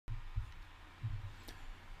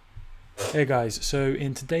Hey guys, so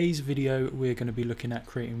in today's video we're going to be looking at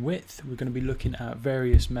creating width. We're going to be looking at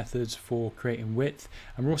various methods for creating width,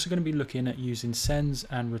 and we're also going to be looking at using sends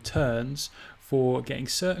and returns for getting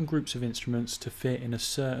certain groups of instruments to fit in a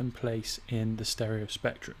certain place in the stereo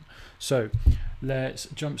spectrum. So let's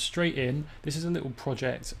jump straight in. This is a little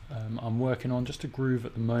project I'm working on, just a groove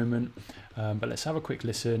at the moment, but let's have a quick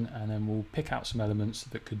listen and then we'll pick out some elements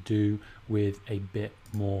that could do with a bit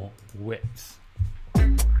more width.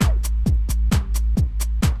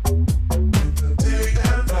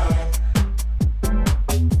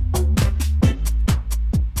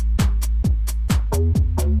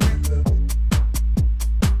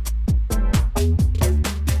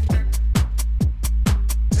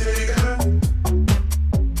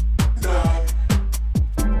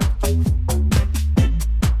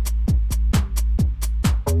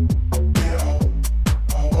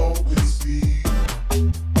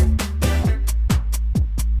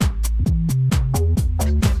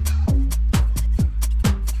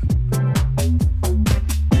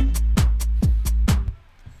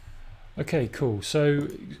 Okay, cool. So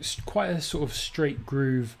quite a sort of straight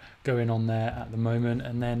groove going on there at the moment,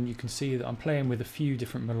 and then you can see that I'm playing with a few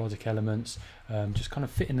different melodic elements, just kind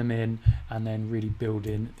of fitting them in and then really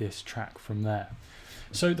building this track from there.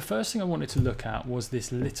 So the first thing I wanted to look at was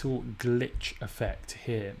this little glitch effect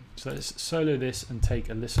here. So let's solo this and take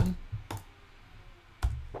a listen.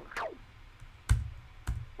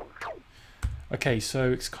 Okay, so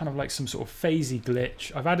it's kind of like some sort of phasey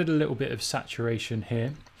glitch. I've added a little bit of saturation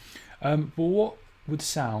here. But what would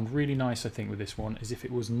sound really nice, I think, with this one is if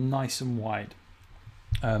it was nice and wide.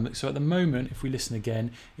 So at the moment, if we listen again,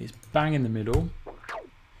 it's bang in the middle.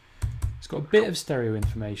 It's got a bit of stereo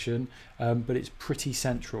information, but it's pretty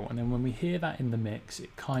central. And then when we hear that in the mix,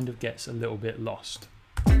 it kind of gets a little bit lost.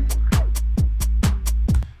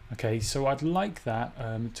 Okay, so I'd like that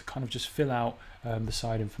to kind of just fill out the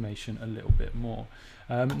side information a little bit more.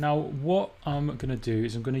 Now what I'm going to do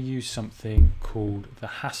is I'm going to use something called the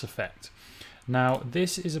Hass effect. Now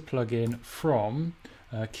this is a plugin from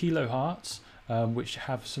Kilohertz, which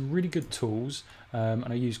have some really good tools, and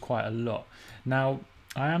I use quite a lot. Now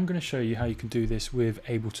I am going to show you how you can do this with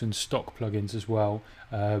Ableton stock plugins as well,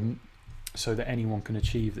 so that anyone can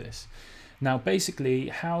achieve this. Now basically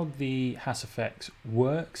how the Hass effect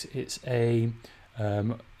works, it's a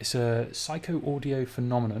psycho audio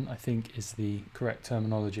phenomenon, I think is the correct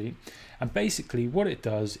terminology, and basically what it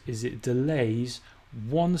does is it delays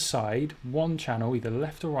one side, one channel, either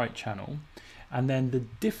left or right channel, and then the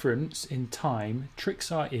difference in time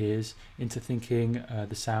tricks our ears into thinking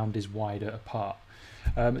the sound is wider apart.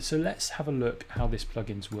 So let's have a look how this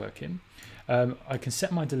plugin's working. I can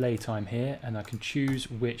set my delay time here and I can choose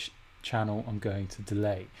which channel I'm going to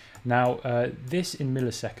delay. Now this in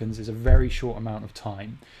milliseconds is a very short amount of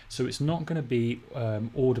time, so it's not going to be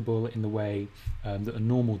audible in the way that a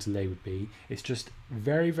normal delay would be. It's just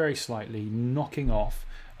very slightly knocking off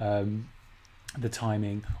the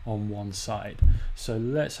timing on one side. So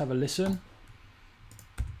let's have a listen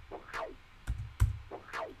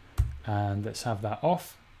and let's have that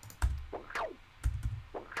off.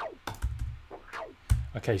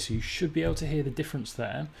 Okay, so you should be able to hear the difference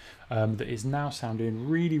there, that is now sounding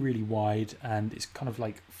really wide, and it's kind of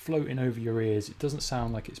like floating over your ears. It doesn't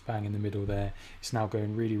sound like it's bang in the middle there. It's now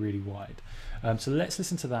going really wide. So let's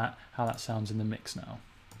listen to that, how that sounds in the mix now.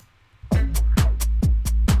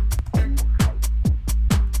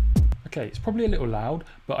 Okay, it's probably a little loud,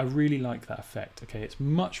 but I really like that effect. Okay, it's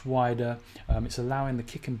much wider, it's allowing the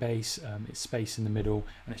kick and bass its space in the middle,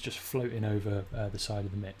 and it's just floating over the side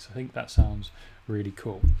of the mix. I think that sounds really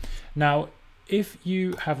cool. Now, if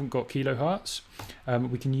you haven't got Kilohertz,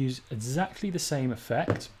 we can use exactly the same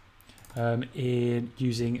effect in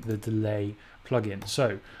using the delay plugin.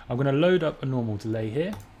 So I'm going to load up a normal delay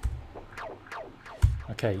here.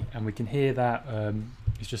 Okay, and we can hear that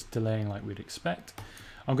it's just delaying like we'd expect.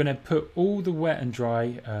 I'm going to put all the wet and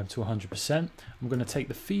dry to 100%. I'm going to take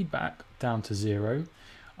the feedback down to 0.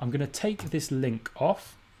 I'm going to take this link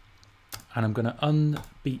off and I'm going to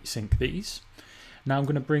unbeat sync these. Now I'm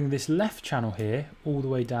going to bring this left channel here all the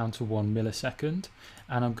way down to 1 millisecond,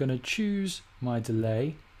 and I'm going to choose my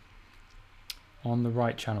delay on the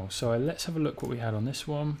right channel. So let's have a look what we had on this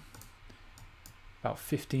one. About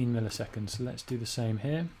 15 milliseconds. So let's do the same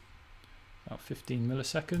here. About 15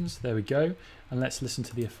 milliseconds. There we go. And let's listen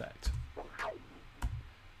to the effect.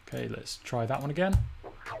 Okay, let's try that one again.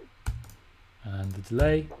 And the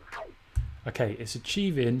delay. Okay, it's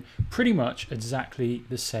achieving pretty much exactly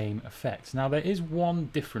the same effect. Now there is one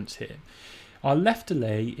difference here. Our left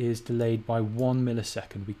delay is delayed by 1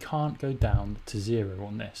 millisecond. We can't go down to 0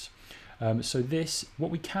 on this. So this,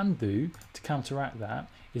 what we can do to counteract that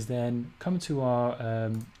is then come to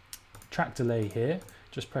our track delay here,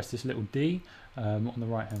 just press this little D on the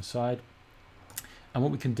right hand side, and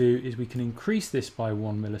what we can do is we can increase this by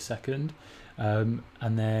 1 millisecond, and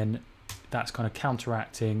then that's kind of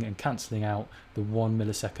counteracting and cancelling out the 1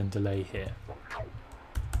 millisecond delay here.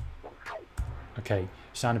 Okay,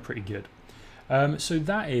 sounded pretty good. So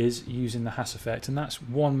that is using the Hass effect, and that's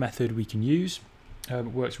one method we can use. It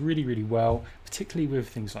works really, really well, particularly with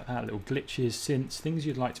things like that, little glitches, synths, things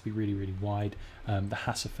you'd like to be really, really wide. The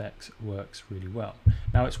Hass effect works really well.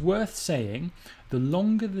 Now it's worth saying, the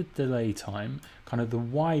longer the delay time, kind of the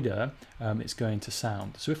wider it's going to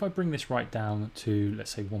sound. So if I bring this right down to,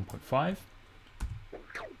 let's say 1.5,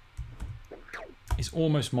 it's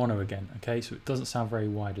almost mono again, okay? So it doesn't sound very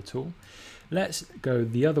wide at all. Let's go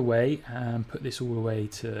the other way and put this all the way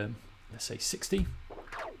to, let's say 60.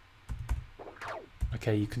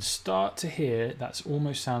 Okay, you can start to hear that's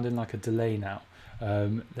almost sounding like a delay now.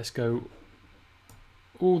 Let's go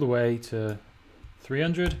all the way to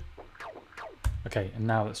 300. Okay, and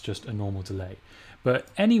now that's just a normal delay. But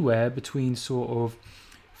anywhere between sort of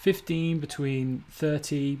 15, between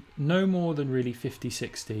 30, no more than really 50,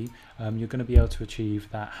 60, you're going to be able to achieve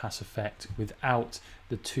that Hass effect without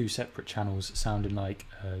the two separate channels sounding like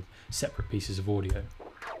separate pieces of audio.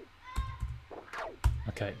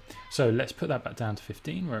 Okay, so let's put that back down to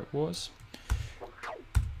 15 where it was.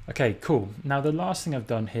 Okay, cool. Now the last thing I've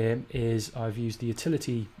done here is I've used the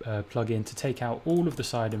utility plugin to take out all of the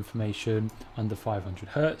side information under 500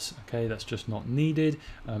 Hertz. Okay, that's just not needed.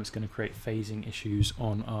 It's going to create phasing issues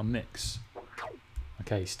on our mix.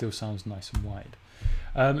 Okay, still sounds nice and wide.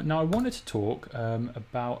 Now I wanted to talk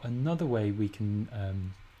about another way we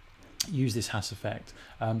can use this Hass effect,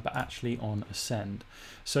 but actually on a send.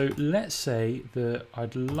 So let's say that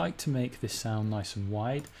I'd like to make this sound nice and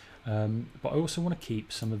wide, but I also want to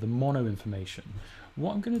keep some of the mono information.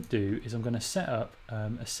 What I'm going to do is I'm going to set up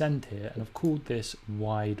a send here, and I've called this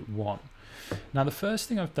wide 1. Now the first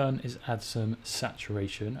thing I've done is add some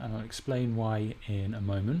saturation, and I'll explain why in a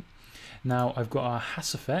moment. Now I've got our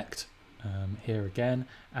Hass effect here again,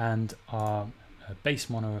 and our bass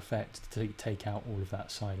mono effect to take out all of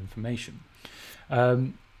that side information.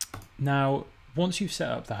 Now once you've set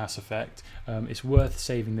up the Hass effect, it's worth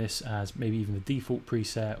saving this as maybe even the default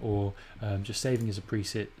preset, or just saving as a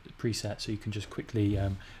preset so you can just quickly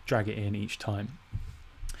drag it in each time.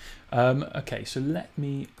 Okay, so let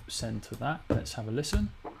me send to that. Let's have a listen.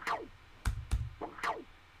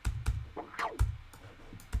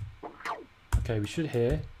 Okay, we should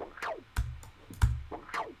hear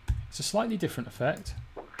it's a slightly different effect,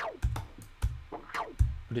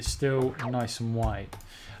 but it's still nice and wide.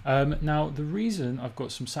 Now the reason I've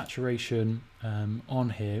got some saturation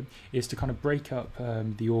on here is to kind of break up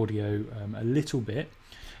the audio a little bit,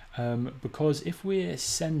 because if we're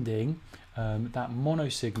sending that mono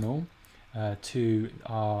signal to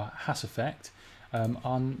our Hass effect,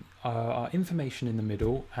 on our information in the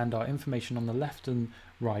middle and our information on the left and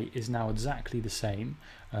right is now exactly the same,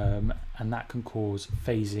 and that can cause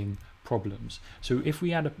phasing problems. So if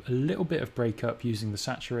we add a little bit of breakup using the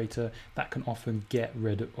saturator, that can often get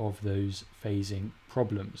rid of those phasing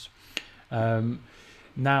problems.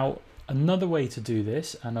 Now another way to do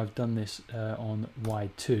this, and I've done this on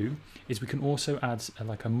wide 2, is we can also add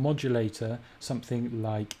like a modulator, something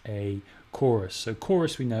like a chorus. So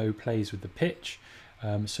chorus we know plays with the pitch.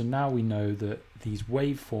 So now we know that these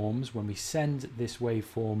waveforms, when we send this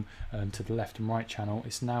waveform to the left and right channel,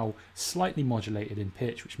 it's now slightly modulated in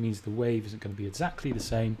pitch, which means the wave isn't going to be exactly the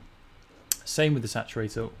same. Same with the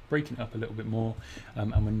saturator, breaking it up a little bit more,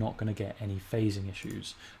 and we're not going to get any phasing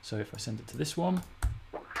issues. So if I send it to this one,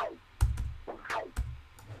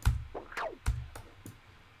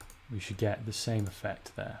 we should get the same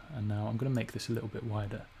effect there. And now I'm going to make this a little bit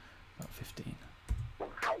wider, about 15.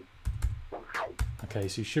 Okay,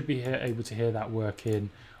 so you should be able to hear that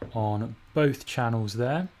working on both channels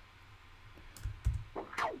there,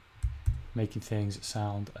 making things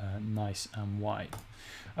sound nice and wide.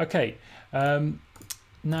 Okay,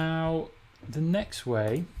 now the next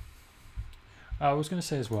way, I was going to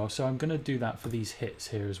say as well, so I'm going to do that for these hits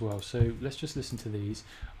here as well. So let's just listen to these.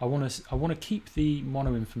 I want to keep the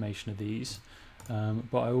mono information of these,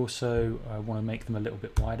 but I also want to make them a little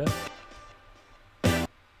bit wider.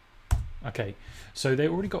 Okay, so they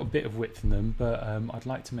already got a bit of width in them, but I'd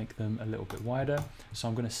like to make them a little bit wider. So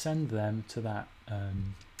I'm going to send them to that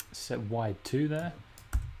set wide 2 there.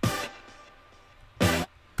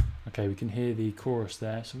 Okay, we can hear the chorus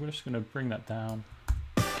there, so we're just going to bring that down.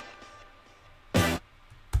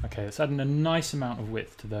 Okay, it's adding a nice amount of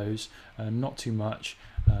width to those, not too much,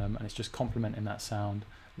 and it's just complementing that sound.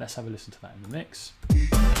 Let's have a listen to that in the mix.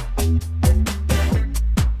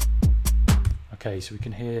 Okay, so we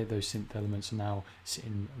can hear those synth elements are now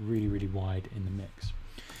sitting really, really wide in the mix.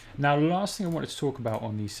 Now, the last thing I wanted to talk about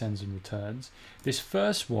on these sends and returns, this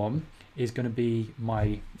first one is going to be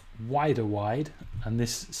my wider wide, and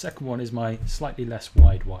this second one is my slightly less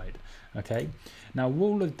wide. Okay, now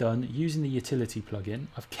all I've done using the utility plugin,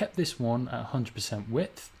 I've kept this one at 100%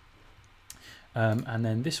 width, and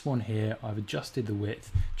then this one here I've adjusted the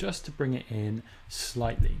width just to bring it in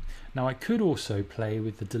slightly. Now I could also play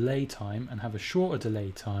with the delay time and have a shorter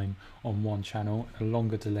delay time on one channel and a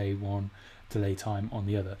longer delay time on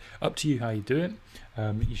the other. Up to you how you do it.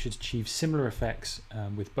 You should achieve similar effects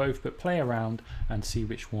with both, but play around and see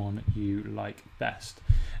which one you like best.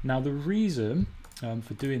 Now the reason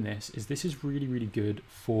for doing this is really, really good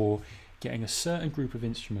for getting a certain group of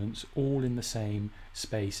instruments all in the same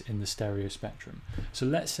space in the stereo spectrum. So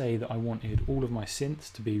let's say that I wanted all of my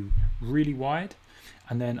synths to be really wide,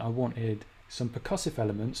 and then I wanted some percussive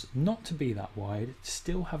elements not to be that wide,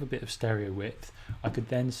 still have a bit of stereo width. I could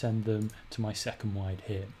then send them to my second wide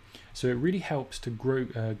here. So it really helps to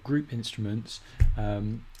group instruments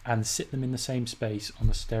and sit them in the same space on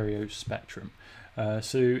the stereo spectrum.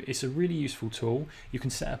 So it's a really useful tool. You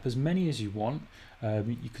can set up as many as you want.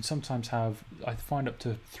 You can sometimes have, I find, up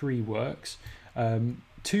to 3 works.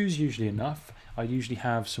 2's usually enough. I usually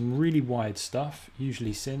have some really wide stuff,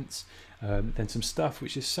 usually synths, then some stuff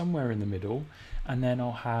which is somewhere in the middle, and then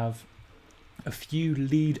I'll have a few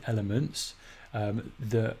lead elements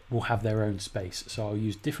that will have their own space. So I'll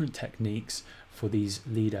use different techniques for these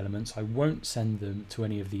lead elements. I won't send them to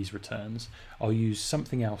any of these returns. I'll use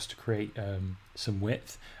something else to create some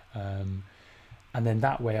width, and then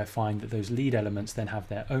that way I find that those lead elements then have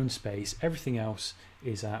their own space. Everything else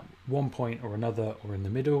is at one point or another or in the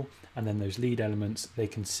middle, and then those lead elements, they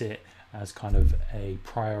can sit as kind of a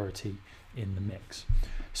priority in the mix.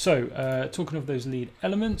 So talking of those lead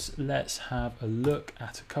elements, let's have a look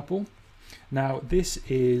at a couple. Now this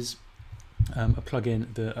is a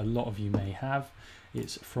plugin that a lot of you may have.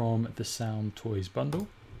 It's from the Sound Toys bundle.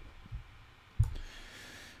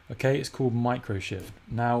 Okay, it's called Microshift.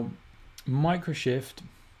 Now Microshift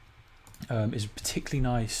is particularly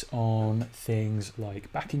nice on things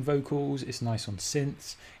like backing vocals. It's nice on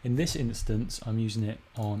synths. In this instance, I'm using it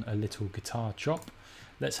on a little guitar chop.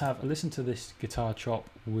 Let's have a listen to this guitar chop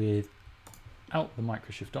without the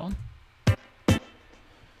Microshift on.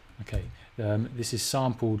 Okay, this is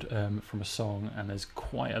sampled from a song, and there's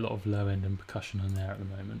quite a lot of low end and percussion on there at the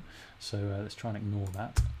moment. So let's try and ignore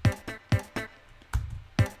that.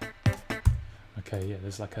 Okay, yeah,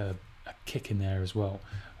 there's like a kick in there as well.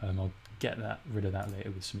 I'll get rid of that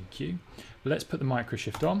later with some EQ. But let's put the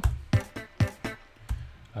Microshift on.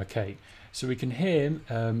 Okay, so we can hear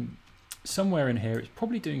somewhere in here, it's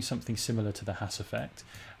probably doing something similar to the Hass effect.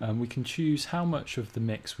 We can choose how much of the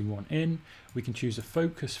mix we want in. We can choose a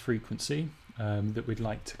focus frequency that we'd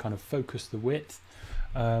like to kind of focus the width.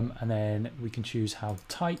 And then we can choose how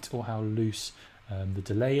tight or how loose the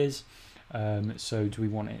delay is. So do we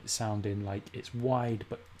want it sounding like it's wide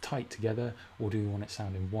but tight together, or do we want it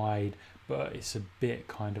sounding wide but it's a bit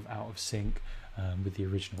kind of out of sync with the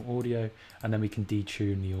original audio? And then we can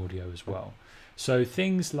detune the audio as well. So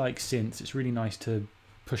things like synths, it's really nice to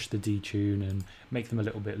push the detune and make them a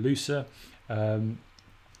little bit looser. And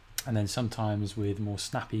then sometimes with more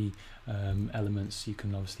snappy elements, you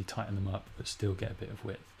can obviously tighten them up but still get a bit of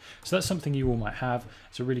width. So that's something you all might have.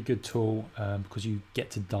 It's a really good tool because you get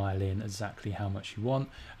to dial in exactly how much you want,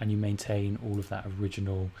 and you maintain all of that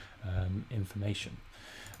original information.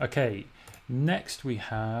 Okay, next we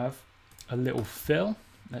have a little fill.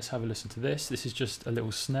 Let's have a listen to this. This is just a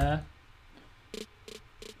little snare.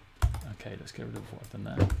 Okay, let's get rid of what I've done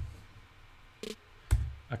there.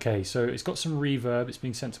 Okay, so it's got some reverb. It's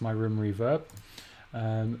being sent to my room reverb.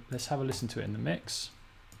 Let's have a listen to it in the mix.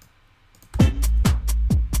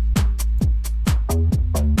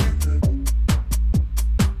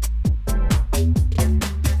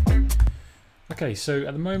 Okay, so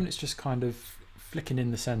at the moment it's just kind of flicking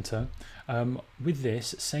in the center. With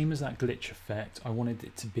this, same as that glitch effect, I wanted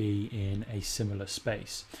it to be in a similar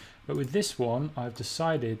space. But with this one, I've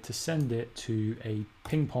decided to send it to a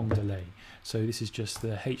ping pong delay. So this is just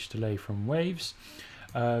the H delay from Waves.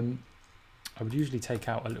 I would usually take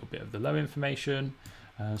out a little bit of the low information,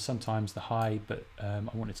 sometimes the high, but I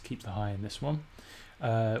wanted to keep the high in this one.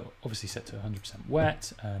 obviously set to 100%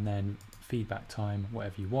 wet, and then feedback time,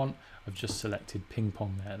 whatever you want. I've just selected ping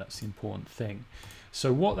pong there, that's the important thing.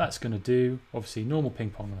 So what that's going to do, obviously normal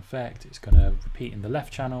ping pong effect, it's going to repeat in the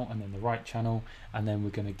left channel and then the right channel, and then we're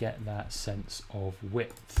going to get that sense of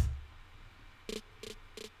width.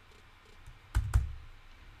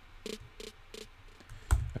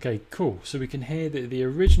 Okay, cool. So we can hear that the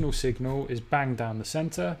original signal is bang down the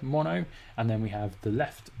center, mono, and then we have the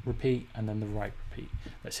left repeat and then the right repeat.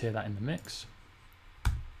 Let's hear that in the mix.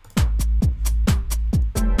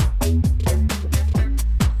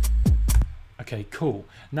 Okay, cool.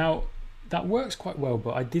 Now that works quite well,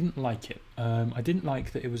 but I didn't like it. I didn't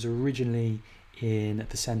like that it was originally in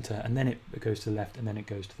the center and then it goes to the left and then it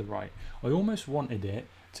goes to the right. I almost wanted it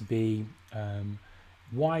to be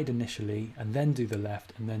wide initially and then do the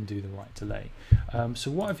left and then do the right delay.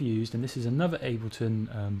 So what I've used, and this is another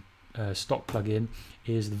Ableton stock plugin,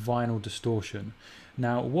 is the vinyl distortion.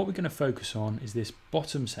 Now what we're going to focus on is this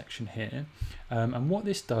bottom section here, and what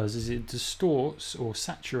this does is it distorts or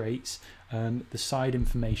saturates the side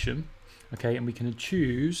information, okay, and we can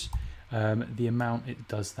choose the amount it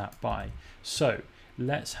does that by. So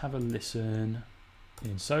let's have a listen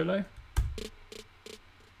in solo.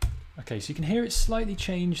 Okay, so you can hear it slightly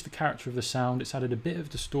changed the character of the sound. It's added a bit of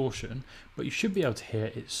distortion, but you should be able to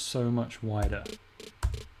hear it's so much wider.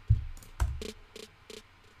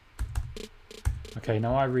 Okay,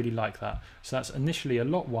 now I really like that. So that's initially a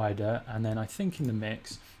lot wider, and then I think in the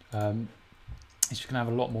mix, it's just gonna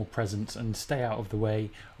have a lot more presence and stay out of the way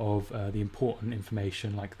of the important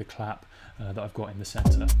information like the clap that I've got in the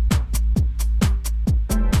center.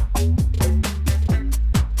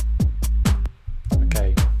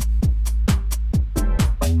 Okay.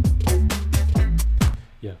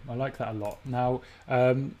 Yeah, I like that a lot. Now,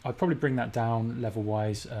 I'll probably bring that down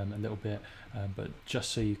level-wise a little bit, but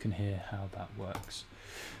just so you can hear how that works.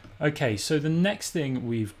 Okay, so the next thing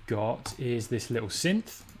we've got is this little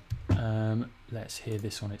synth. Let's hear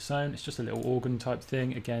this on its own. It's just a little organ type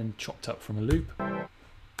thing, again chopped up from a loop.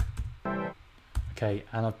 Okay,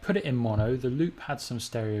 and I've put it in mono. The loop had some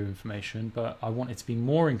stereo information, but I want it to be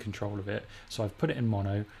more in control of it, so I've put it in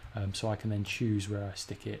mono, so I can then choose where I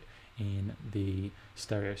stick it in the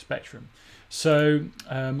stereo spectrum. So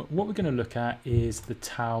what we're going to look at is the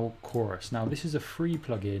Tau chorus. Now this is a free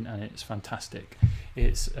plugin and it's fantastic.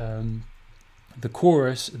 It's the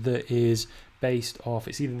chorus that is based off,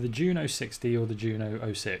 it's either the Juno 60 or the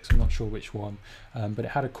Juno 06, I'm not sure which one, but it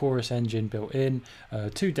had a chorus engine built in,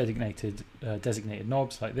 two designated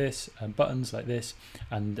knobs like this, buttons like this,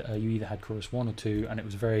 and you either had chorus 1 or 2, and it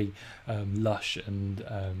was very lush and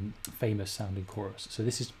famous sounding chorus. So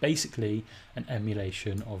this is basically an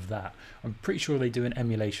emulation of that. I'm pretty sure they do an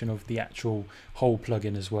emulation of the actual whole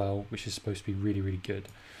plugin as well, which is supposed to be really, really good.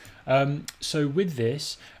 So with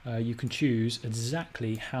this, you can choose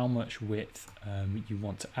exactly how much width you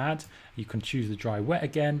want to add. You can choose the dry wet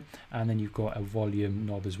again, and then you've got a volume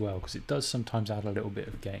knob as well, because it does sometimes add a little bit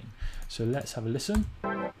of gain. So let's have a listen.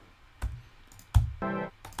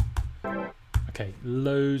 Okay,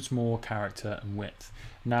 loads more character and width.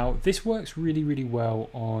 Now this works really, really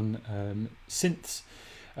well on synths.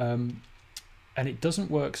 And it doesn't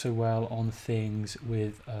work so well on things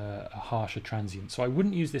with a harsher transient. So I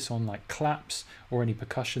wouldn't use this on like claps or any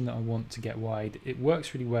percussion that I want to get wide. It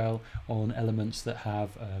works really well on elements that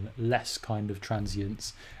have less kind of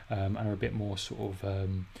transients and are a bit more sort of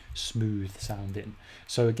smooth sounding.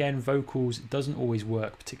 So again, vocals doesn't always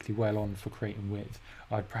work particularly well on for creating width.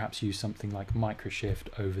 I'd perhaps use something like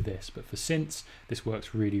microshift over this, but for synths, this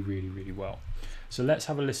works really, really, really well. So let's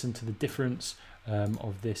have a listen to the difference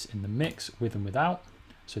of this in the mix, with and without.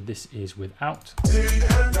 So this is without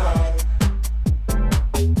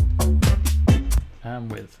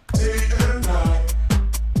and with.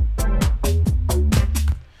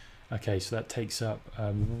 Okay, so that takes up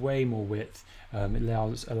way more width.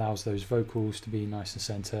 It allows those vocals to be nice and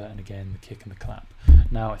center, and again the kick and the clap.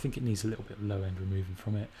 Now I think it needs a little bit of low end removing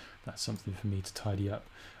from it. That's something for me to tidy up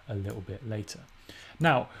a little bit later.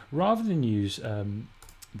 Now rather than use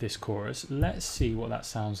this chorus, let's see what that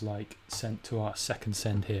sounds like sent to our second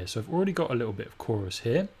send here. So I've already got a little bit of chorus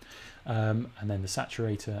here, and then the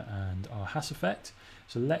saturator and our Hass effect.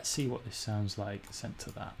 So let's see what this sounds like sent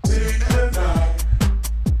to that.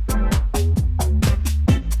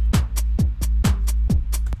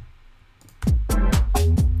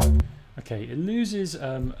 Okay, it loses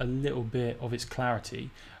a little bit of its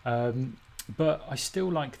clarity, but I still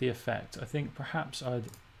like the effect. I think perhaps I'd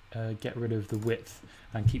get rid of the width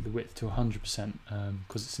and keep the width to 100%,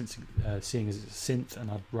 because it's seeing as it's a synth,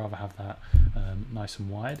 and I'd rather have that nice and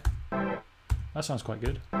wide. That sounds quite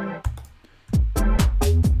good.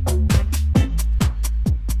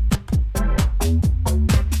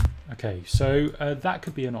 Okay, so that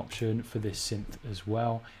could be an option for this synth as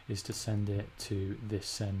well, is to send it to this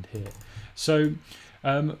send here. So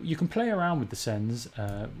you can play around with the sends.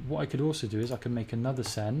 What I could also do is I can make another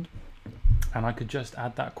send, and I could just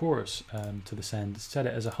add that chorus to the send, set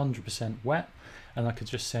it as 100% wet, and I could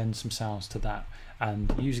just send some sounds to that.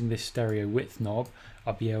 And using this stereo width knob,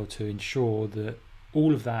 I'll be able to ensure that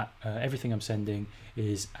all of that, everything I'm sending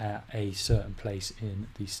is at a certain place in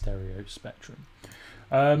the stereo spectrum.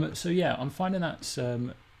 So yeah, I'm finding that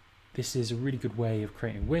this is a really good way of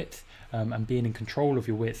creating width and being in control of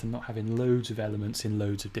your width and not having loads of elements in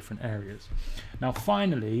loads of different areas. Now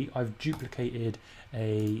finally, I've duplicated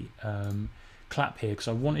a clap here because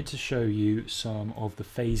I wanted to show you some of the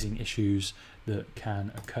phasing issues that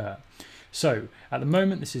can occur. So at the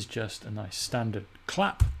moment, this is just a nice standard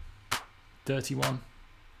clap, dirty one.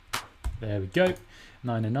 There we go,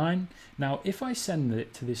 9 and 9. Now if I send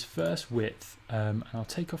it to this first width, and I'll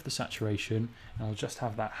take off the saturation and I'll just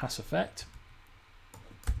have that Hass effect.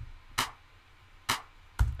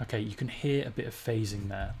 Okay, you can hear a bit of phasing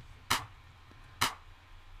there.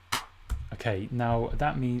 Okay, now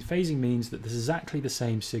that means phasing means that there's exactly the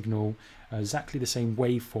same signal, exactly the same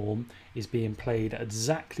waveform is being played at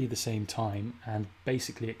exactly the same time, and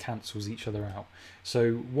basically it cancels each other out.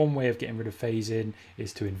 So one way of getting rid of phasing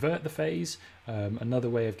is to invert the phase. Another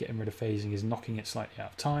way of getting rid of phasing is knocking it slightly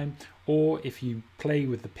out of time, or if you play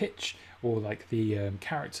with the pitch or like the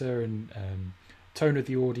character and tone of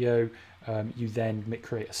the audio, you then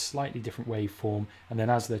create a slightly different waveform, and then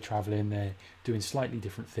as they're traveling, they're doing slightly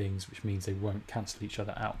different things, which means they won't cancel each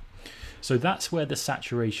other out. So that's where the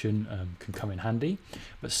saturation can come in handy,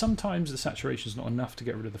 but sometimes the saturation is not enough to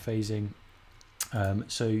get rid of the phasing,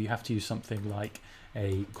 so you have to use something like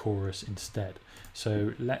a chorus instead.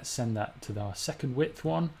 So let's send that to our second width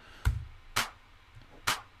one,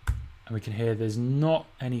 and we can hear there's not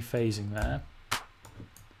any phasing there,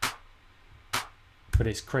 but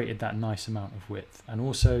it's created that nice amount of width. And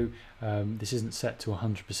also this isn't set to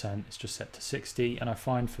 100%, it's just set to 60, and I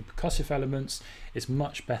find for percussive elements it's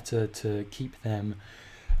much better to keep them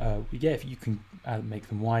yeah, if you can make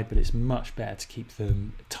them wide, but it's much better to keep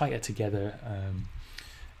them tighter together,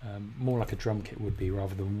 more like a drum kit would be,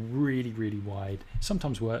 rather than really wide.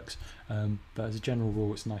 Sometimes works, but as a general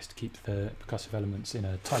rule it's nice to keep the percussive elements in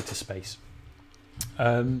a tighter space.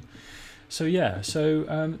 So yeah,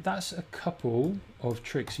 so that's a couple of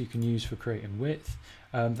tricks you can use for creating width.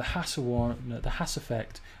 The Hass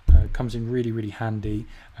effect comes in really handy.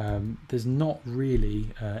 There's not really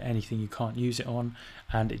anything you can't use it on,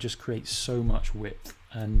 and it just creates so much width.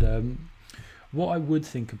 And what I would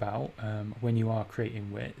think about when you are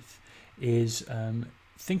creating width is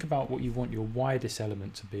think about what you want your widest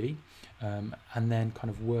element to be, and then kind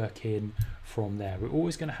of work in from there. We're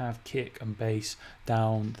always going to have kick and bass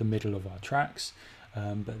down the middle of our tracks,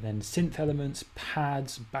 but then synth elements,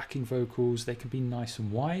 pads, backing vocals, they can be nice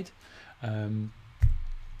and wide, and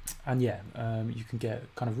yeah, you can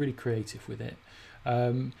get kind of really creative with it.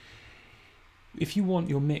 If you want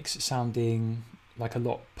your mix sounding like a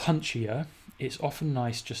lot punchier, it's often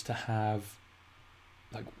nice just to have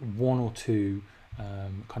like one or two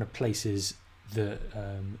kind of places that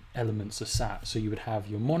elements are sat. So you would have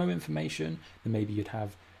your mono information, then maybe you'd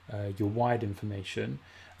have your wide information,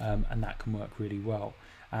 and that can work really well.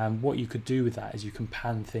 And what you could do with that is you can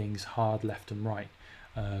pan things hard left and right.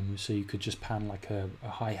 So you could just pan like a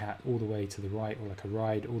hi-hat all the way to the right, or like a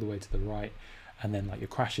ride all the way to the right, and then like your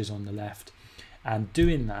crashes on the left. And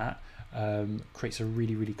doing that creates a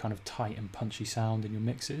really kind of tight and punchy sound in your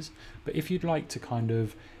mixes. But if you'd like to kind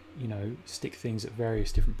of, you know, stick things at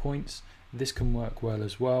various different points, this can work well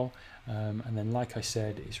as well. And then like I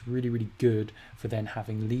said, it's really good for then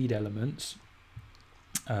having lead elements,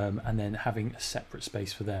 and then having a separate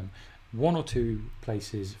space for them. One or two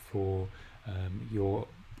places for your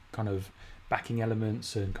kind of backing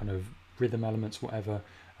elements and kind of rhythm elements, whatever,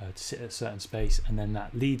 to sit at a certain space, and then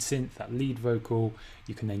that lead synth, that lead vocal,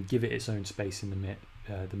 you can then give it its own space in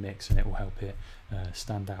the mix, and it will help it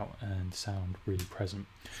stand out and sound really present.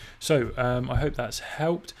 So I hope that's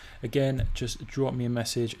helped. Again, just drop me a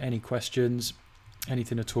message, any questions,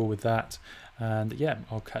 anything at all with that, and yeah,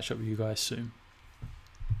 I'll catch up with you guys soon.